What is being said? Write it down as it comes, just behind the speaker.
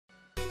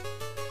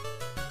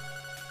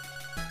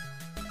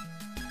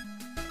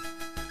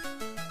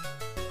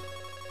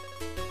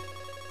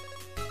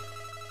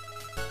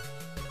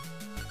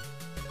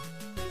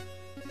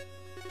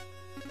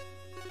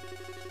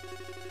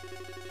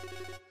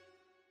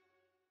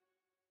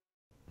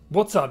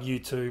What's up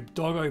YouTube?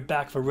 Doggo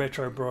back for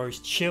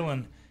RetroBros,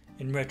 chilling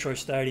in Retro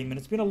Stadium, and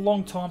it's been a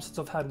long time since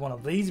I've had one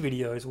of these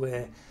videos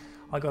where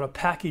I got a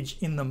package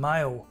in the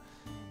mail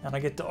and I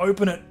get to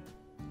open it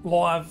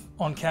live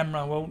on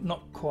camera. Well,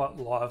 not quite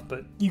live,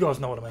 but you guys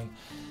know what I mean.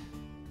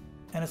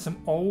 And it's some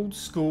old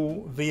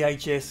school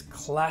VHS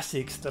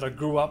classics that I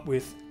grew up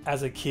with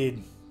as a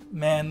kid.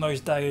 Man, those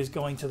days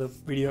going to the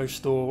video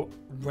store,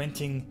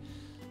 renting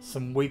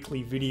some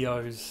weekly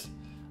videos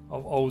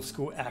of old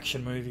school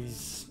action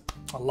movies.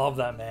 I love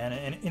that, man.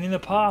 And in the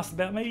past,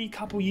 about maybe a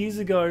couple years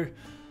ago,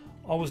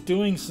 I was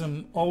doing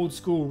some old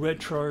school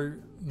retro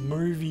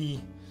movie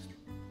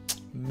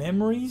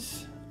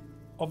memories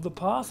of the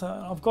past.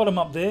 I've got them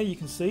up there, you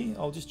can see.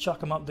 I'll just chuck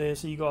them up there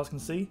so you guys can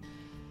see.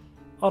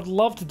 I'd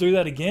love to do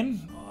that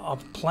again.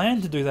 I've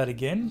planned to do that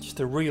again, just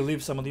to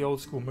relive some of the old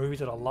school movies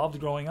that I loved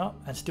growing up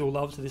and still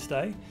love to this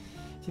day.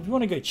 So if you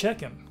want to go check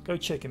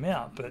them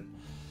out. But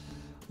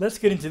let's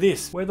get into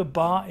this. Where the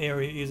bar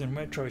area is in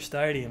Retro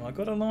Stadium, I've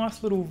got a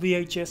nice little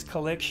VHS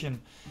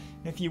collection.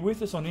 And if you're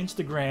with us on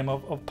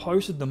Instagram, I've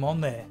posted them on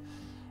there.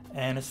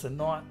 And it's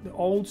the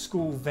old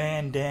school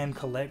Van Damme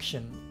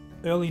collection.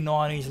 Early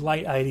 90s,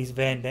 late 80s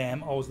Van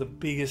Damme. I was the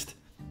biggest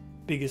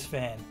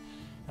fan.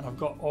 And I've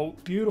got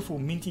old, beautiful,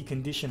 minty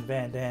condition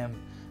Van Damme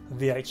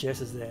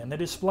VHSs there. And they're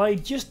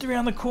displayed just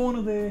around the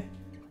corner there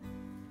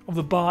of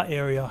the bar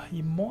area.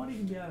 You might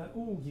even be able to,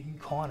 oh, you can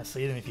kind of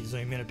see them if you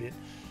zoom in a bit.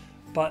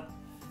 But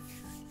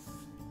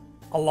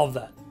I love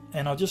that.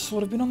 And I've just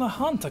sort of been on the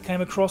hunt. I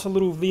came across a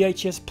little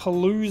VHS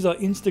Palooza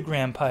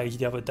Instagram page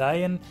the other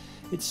day, and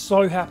it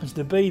so happens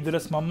to be that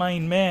it's my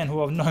main man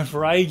who I've known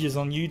for ages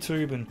on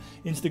YouTube and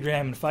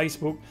Instagram and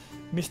Facebook,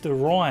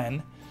 Mr.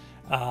 Ryan,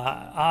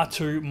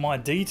 R2 my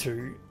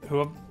D2,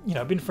 who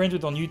I've been friends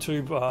with on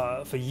YouTube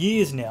for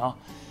years now,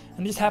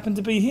 and it just happened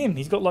to be him.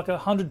 He's got like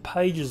 100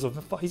 pages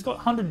of, he's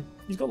got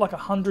like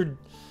 100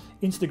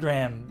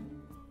 Instagram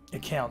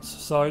accounts.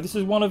 So this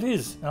is one of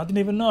his, and I didn't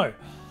even know.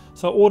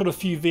 So I ordered a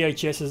few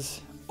VHSs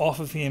off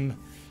of him,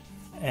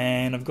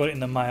 and I've got it in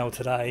the mail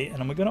today,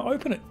 and we're going to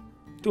open it.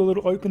 Do a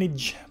little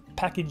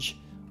package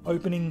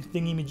opening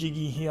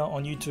thingy-majiggy here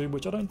on YouTube,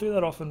 which I don't do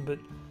that often, but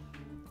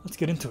let's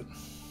get into it.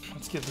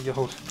 Let's get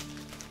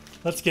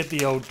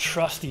the old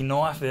trusty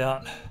knife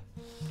out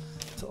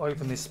to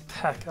open this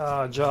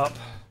package up.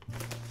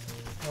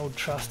 The old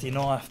trusty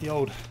knife, the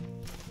old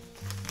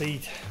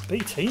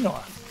BT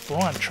knife,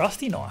 Brian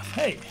Trusty knife.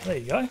 Hey, there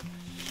you go.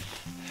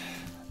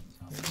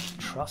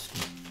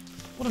 Trusty.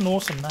 What an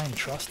awesome name,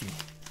 Trusty.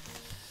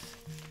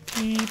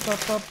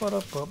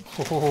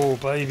 Oh,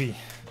 baby.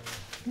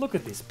 Look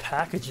at this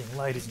packaging,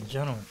 ladies and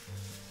gentlemen.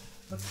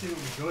 Let's see what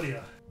we got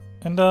here.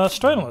 And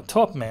straight on the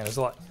top, man, is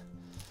like,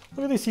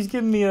 look at this. He's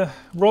giving me a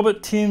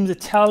Robert Tim's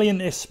Italian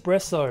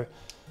espresso.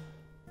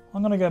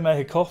 I'm going to go make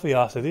a coffee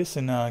after this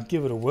and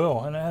give it a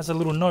whirl. And it has a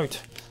little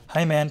note.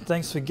 Hey, man,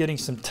 thanks for getting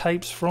some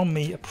tapes from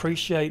me.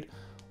 Appreciate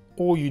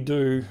all you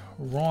do.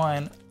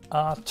 Ryan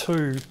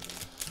R2.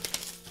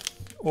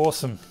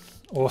 Awesome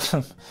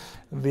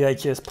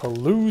VHS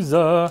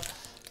Palooza.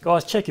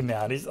 Guys, check him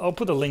out. I'll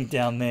put the link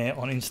down there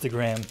on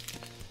Instagram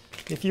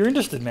if you're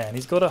interested, man.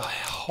 He's got a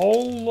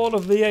whole lot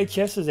of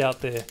VHSs out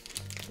there,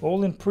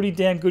 all in pretty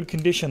damn good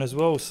condition as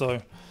well.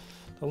 So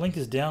the link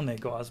is down there,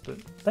 guys.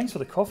 But thanks for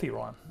the coffee,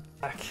 Ryan.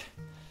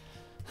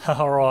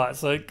 Alright,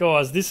 so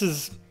guys, this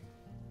is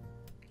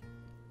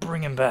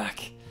bringing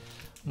back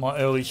my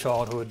early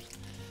childhood.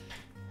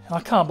 I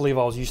can't believe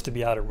I was used to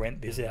be able to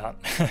rent this out,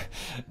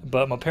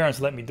 but my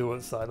parents let me do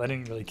it, so they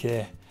didn't really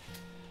care.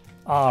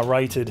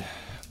 R-rated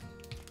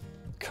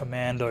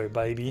Commando,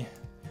 baby.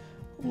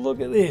 Look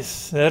at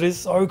this. That is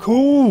so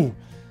cool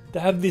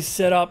to have this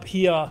set up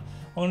here. I'm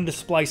going to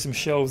display some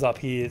shelves up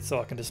here so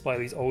I can display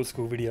these old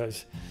school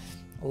videos.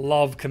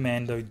 Love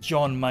Commando.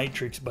 John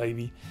Matrix,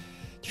 baby.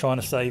 Trying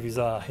to save his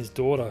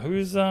daughter,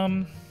 who's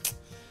fucking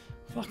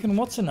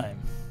what's her name?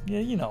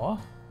 Yeah, you know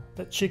her.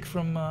 That chick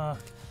from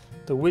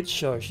The Witch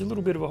Show. She's a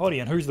little bit of a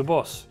hottie. And who's the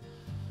boss?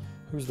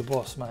 Who's the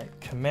boss, mate?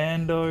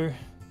 Commando,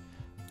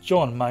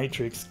 John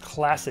Matrix,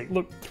 classic.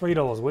 Look,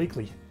 $3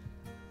 weekly.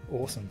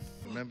 Awesome.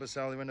 Remember,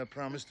 Sally, when I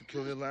promised to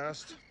kill you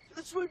last?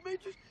 That's right,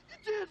 Matrix.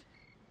 You did.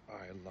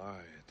 I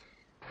lied.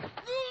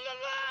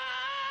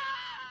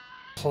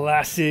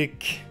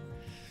 Classic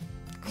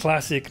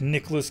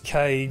Nicolas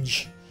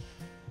Cage,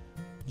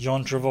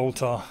 John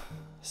Travolta,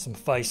 some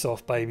Face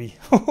Off, baby.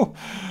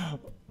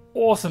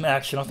 Awesome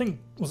action. I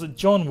think, was it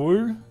John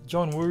Woo?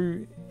 John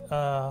Woo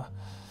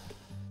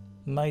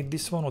made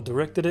this one or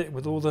directed it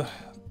with all the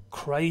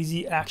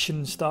crazy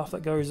action stuff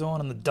that goes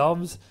on and the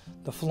doves,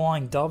 the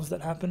flying doves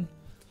that happen.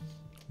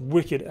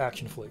 Wicked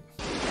action flick.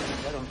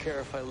 I don't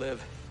care if I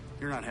live.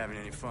 You're not having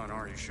any fun,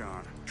 are you,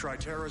 Sean? Try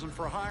terrorism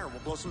for hire. We'll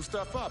blow some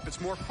stuff up. It's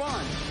more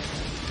fun.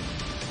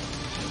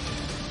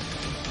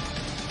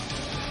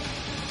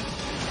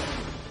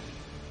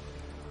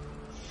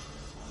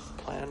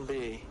 Plan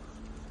B.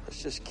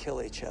 Let's just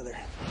kill each other.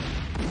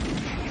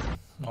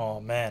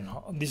 Oh man,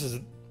 this is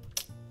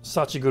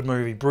such a good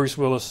movie. Bruce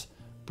Willis,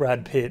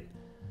 Brad Pitt,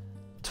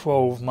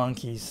 12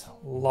 Monkeys.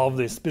 Love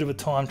this. Bit of a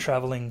time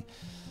traveling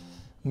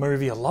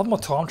movie. I love my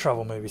time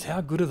travel movies.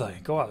 How good are they?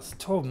 Guys,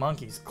 12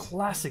 Monkeys,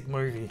 classic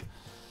movie.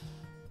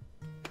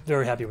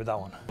 Very happy with that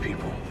one.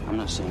 People, I'm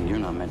not saying you're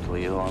not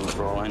mentally ill.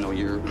 For all I know,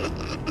 you're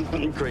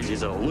crazy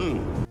as a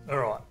loon.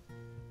 Alright.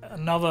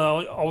 Another,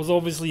 I was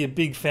obviously a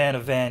big fan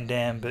of Van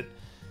Damme, but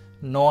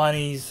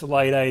 90s,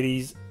 late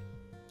 80s,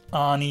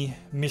 Arnie,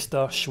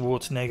 Mr.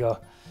 Schwarzenegger.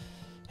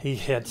 He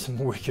had some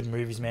wicked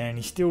movies, man.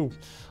 I still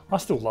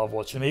love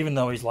watching him, even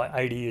though he's like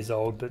 80 years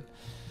old, but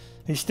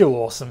he's still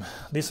awesome.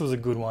 This was a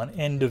good one,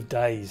 End of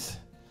Days.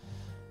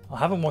 I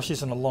haven't watched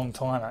this in a long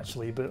time,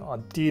 actually, but I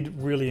did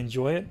really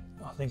enjoy it.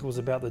 I think it was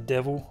about the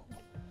devil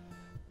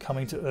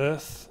coming to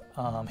Earth.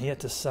 He had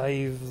to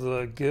save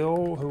the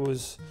girl who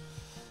was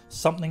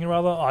something or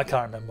other. I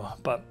can't remember,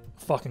 but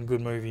fucking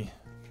good movie.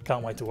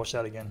 Can't wait to watch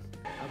that again.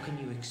 How can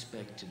you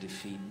expect to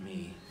defeat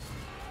me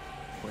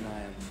when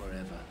I am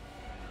forever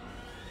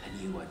and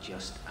you are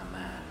just a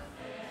man?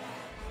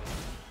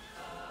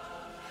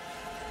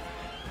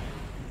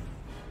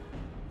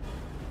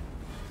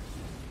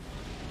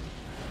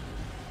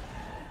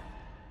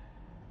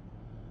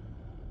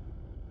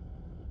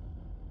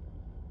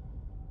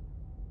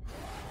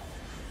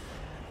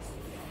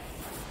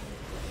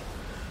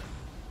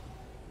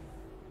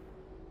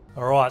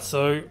 Alright,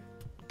 so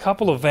a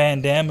couple of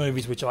Van Damme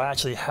movies which I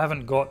actually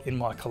haven't got in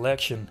my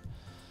collection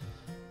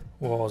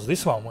was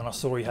this one. When I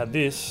saw he had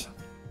this,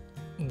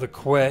 The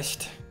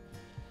Quest,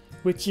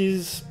 which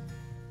is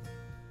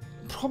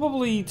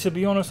probably, to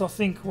be honest, I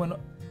think when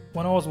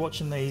I was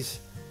watching these,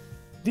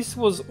 this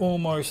was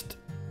almost,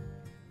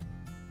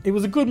 it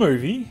was a good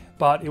movie,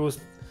 but it was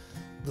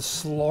the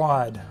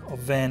slide of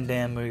Van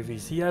Damme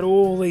movies. He had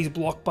all these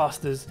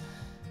blockbusters,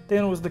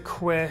 then it was The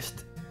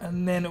Quest,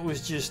 and then it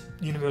was just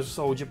Universal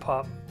Soldier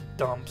Pup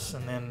dumps,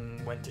 and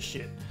then went to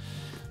shit.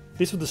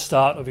 This was the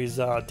start of his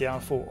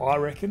downfall, I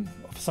reckon,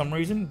 for some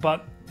reason,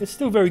 but it's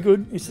still very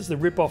good. It's just a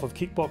rip-off of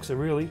Kickboxer,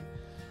 really.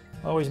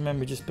 I always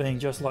remember just being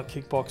just like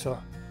Kickboxer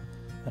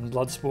and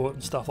Bloodsport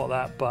and stuff like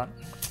that, but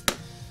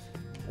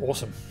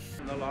awesome.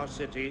 In the Lost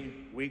City,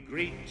 we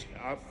greet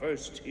our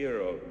first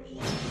heroes.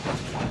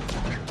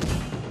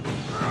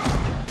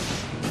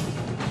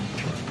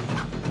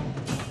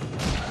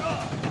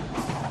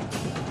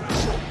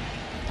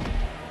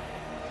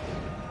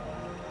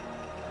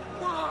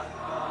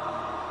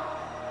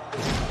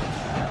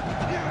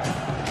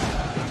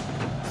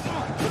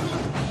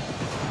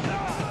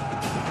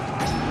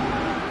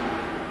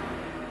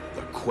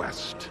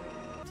 Quest.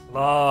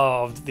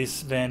 Loved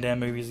this Van Damme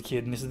movie as a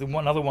kid, and this is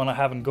another one I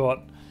haven't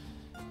got,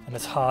 and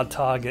it's Hard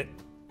Target.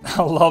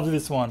 I love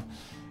this one.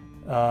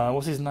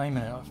 What's his name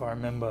in it, if I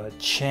remember?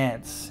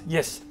 Chance.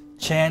 Yes,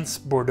 Chance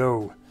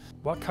Bordeaux.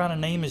 What kind of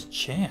name is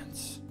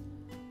Chance?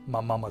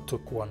 My mama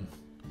took one.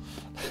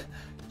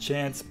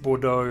 Chance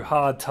Bordeaux,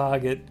 Hard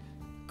Target.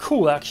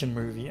 Cool action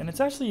movie, and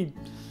it's actually,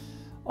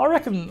 I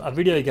reckon a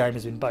video game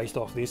has been based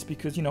off this,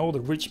 because, you know, all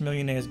the rich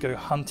millionaires go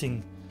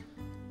hunting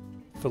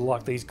for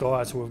like these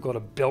guys who have got a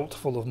belt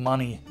full of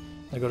money.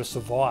 They've got to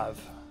survive.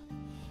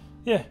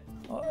 Yeah,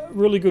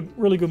 really good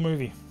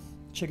movie.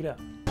 Check it out.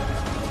 He's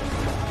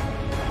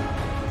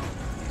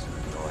an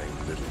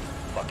annoying little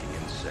fucking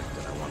insect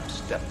that I want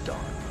stepped on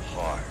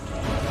hard.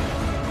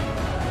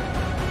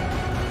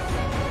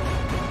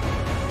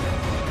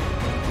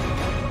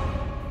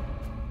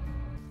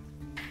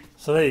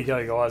 So there you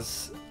go,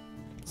 guys.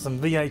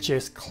 Some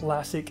VHS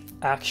classic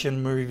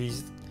action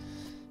movies.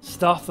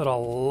 Stuff that I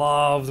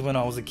loved when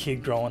I was a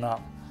kid growing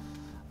up.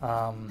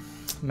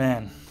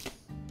 Man,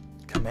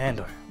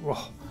 Commando. Whoa.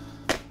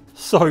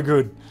 So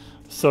good.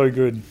 So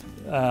good.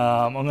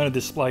 I'm going to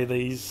display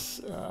these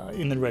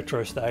in the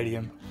Retro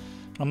Stadium.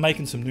 I'm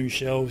making some new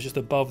shelves just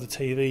above the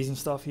TVs and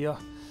stuff here.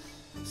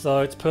 So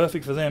it's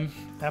perfect for them.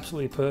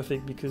 Absolutely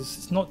perfect, because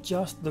it's not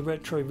just the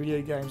retro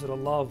video games that I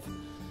love.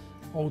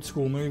 Old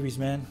school movies,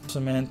 man. So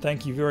man,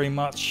 thank you very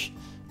much,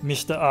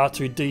 Mr.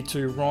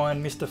 R2D2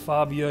 Ryan, Mr.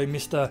 Fabio,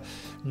 Mr.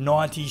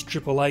 90s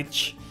Triple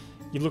H.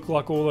 You look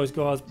like all those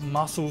guys.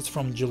 Muscles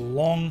from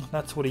Geelong.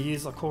 That's what he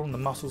is. I call him the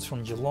Muscles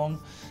from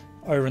Geelong,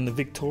 over in the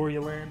Victoria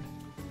land.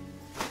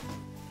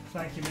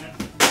 Thank you, man.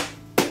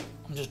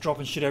 I'm just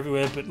dropping shit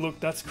everywhere, but look,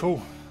 that's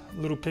cool.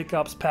 Little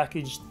pickups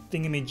package,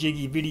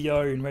 thingamajiggy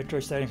video in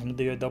Retro Stadium from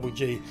the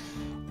DOWG.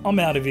 I'm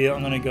out of here.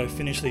 I'm going to go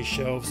finish these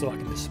shelves so I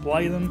can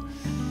display them.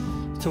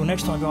 Until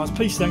next time, guys.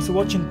 Peace. Thanks for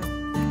watching.